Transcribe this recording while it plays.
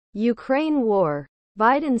Ukraine war.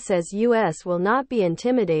 Biden says U.S. will not be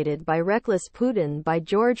intimidated by reckless Putin by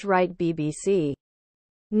George Wright. BBC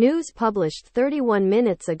News published 31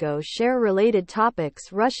 minutes ago share related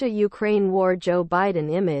topics. Russia-Ukraine war. Joe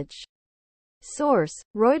Biden image. Source: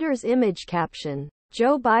 Reuters. Image caption: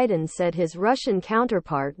 Joe Biden said his Russian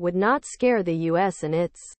counterpart would not scare the U.S. and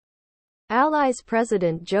its allies.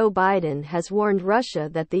 President Joe Biden has warned Russia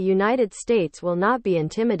that the United States will not be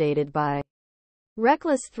intimidated by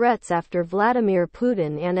reckless threats after Vladimir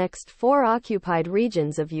Putin annexed 4 occupied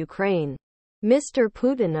regions of Ukraine. Mr.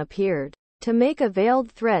 Putin appeared to make a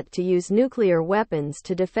veiled threat to use nuclear weapons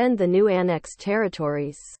to defend the new annexed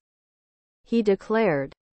territories. He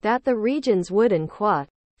declared that the regions would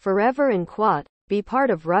forever be part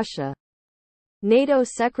of Russia. NATO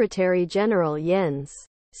Secretary General Jens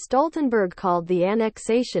Stoltenberg called the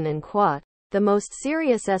annexation the most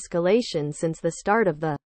serious escalation since the start of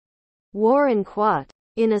the war.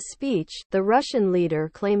 In a speech, the Russian leader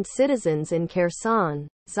claimed citizens in Kherson,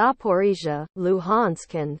 Zaporizhia,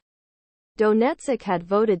 Luhansk and Donetsk had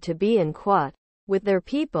voted to be with their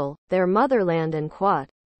people, their motherland.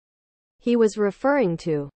 He was referring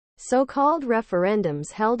to so-called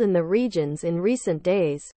referendums held in the regions in recent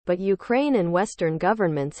days, but Ukraine and Western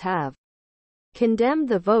governments have condemned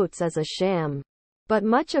the votes as a sham. But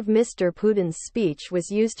much of Mr. Putin's speech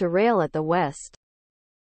was used to rail at the West.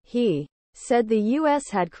 He said the U.S.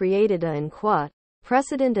 had created a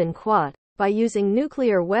precedent by using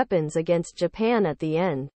nuclear weapons against Japan at the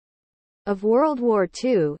end of World War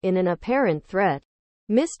II in an apparent threat.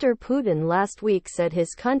 Mr. Putin last week said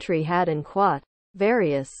his country had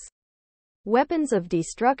various weapons of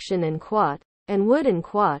destruction and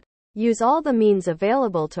would use all the means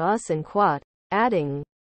available to us adding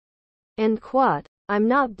I'm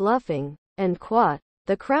not bluffing.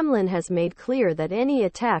 The Kremlin has made clear that any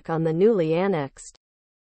attack on the newly annexed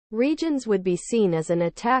regions would be seen as an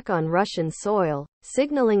attack on Russian soil,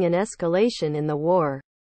 signaling an escalation in the war.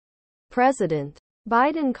 President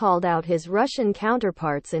Biden called out his Russian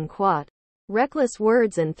counterparts in reckless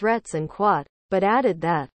words and threats but added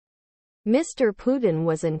that Mr. Putin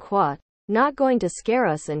was not going to scare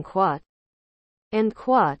us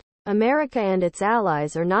America and its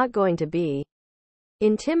allies are not going to be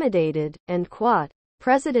intimidated,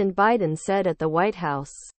 President Biden said at the White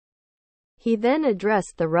House. He then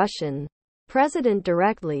addressed the Russian president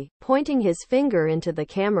directly, pointing his finger into the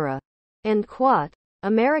camera.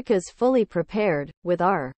 America's fully prepared, with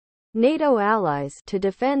our NATO allies, to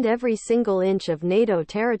defend every single inch of NATO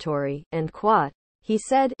territory, he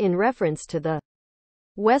said, in reference to the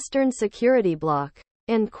Western security bloc.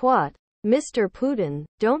 Mr. Putin,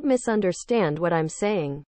 don't misunderstand what I'm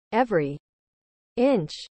saying. Every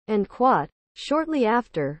inch. Shortly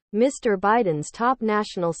after, Mr. Biden's top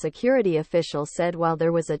national security official said while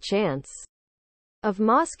there was a chance of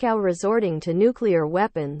Moscow resorting to nuclear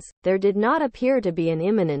weapons, there did not appear to be an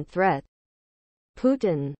imminent threat.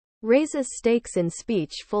 Putin raises stakes in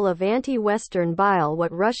speech full of anti-Western bile.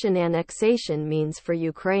 What Russian annexation means for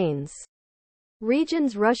Ukraine's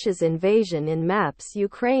regions. Russia's invasion in maps.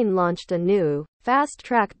 Ukraine launched a new,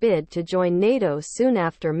 fast-track bid to join NATO soon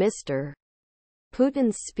after Mr.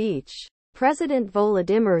 Putin's speech. President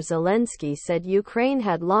Volodymyr Zelensky said Ukraine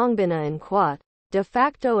had long been a de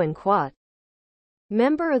facto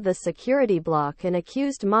member of the security bloc and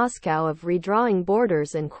accused Moscow of redrawing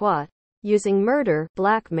borders using murder,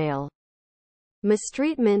 blackmail,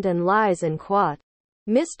 mistreatment and lies.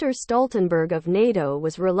 Mr. Stoltenberg of NATO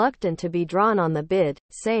was reluctant to be drawn on the bid,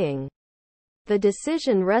 saying the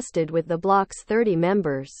decision rested with the bloc's 30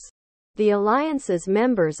 members. The alliance's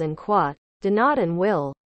members do not and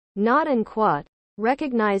will not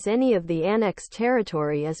recognize any of the annexed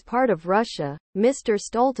territory as part of Russia, Mr.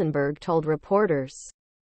 Stoltenberg told reporters,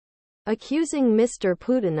 accusing Mr.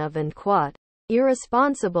 Putin of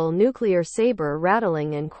irresponsible nuclear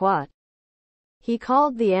saber-rattling. He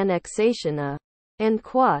called the annexation a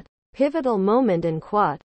pivotal moment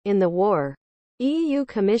in the war. EU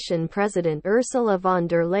Commission President Ursula von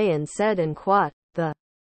der Leyen said the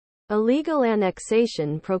illegal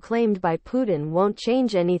annexation proclaimed by Putin won't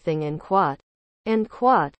change anything.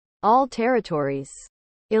 All territories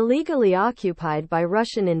illegally occupied by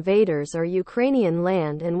Russian invaders are Ukrainian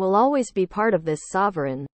land and will always be part of this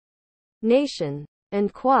sovereign nation.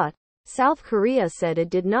 South Korea said it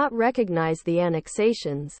did not recognize the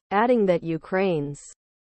annexations, adding that Ukraine's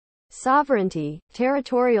sovereignty,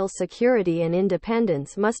 territorial security and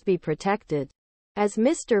independence must be protected. As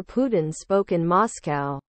Mr. Putin spoke in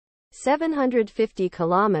Moscow, 750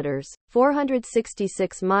 kilometers,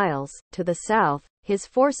 466 miles, to the south, his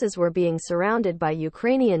forces were being surrounded by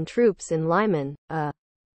Ukrainian troops in Lyman, a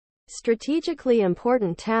strategically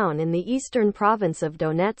important town in the eastern province of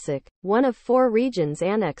Donetsk, one of 4 regions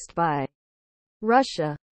annexed by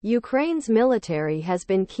Russia. Ukraine's military has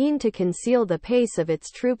been keen to conceal the pace of its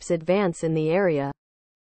troops' advance in the area.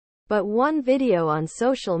 But one video on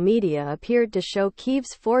social media appeared to show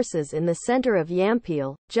Kyiv's forces in the center of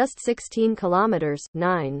Yampil, just 16 kilometers,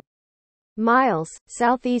 9 miles,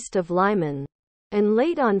 southeast of Lyman. And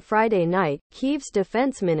late on Friday night, Kyiv's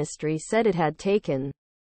defense ministry said it had taken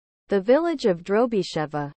the village of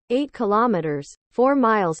Drobisheva, 8 kilometers, 4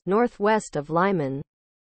 miles, northwest of Lyman.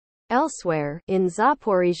 Elsewhere, in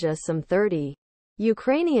Zaporizhzhia, some 30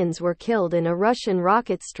 Ukrainians were killed in a Russian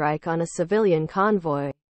rocket strike on a civilian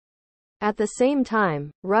convoy. At the same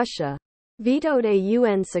time, Russia vetoed a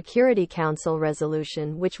UN Security Council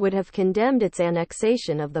resolution which would have condemned its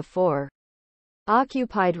annexation of the 4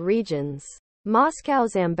 occupied regions.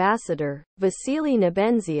 Moscow's ambassador, Vasily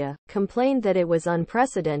Nebenzia, complained that it was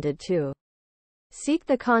unprecedented to seek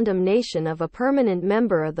the condemnation of a permanent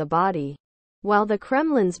member of the body. While the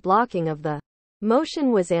Kremlin's blocking of the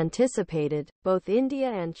motion was anticipated, both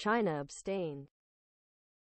India and China abstained.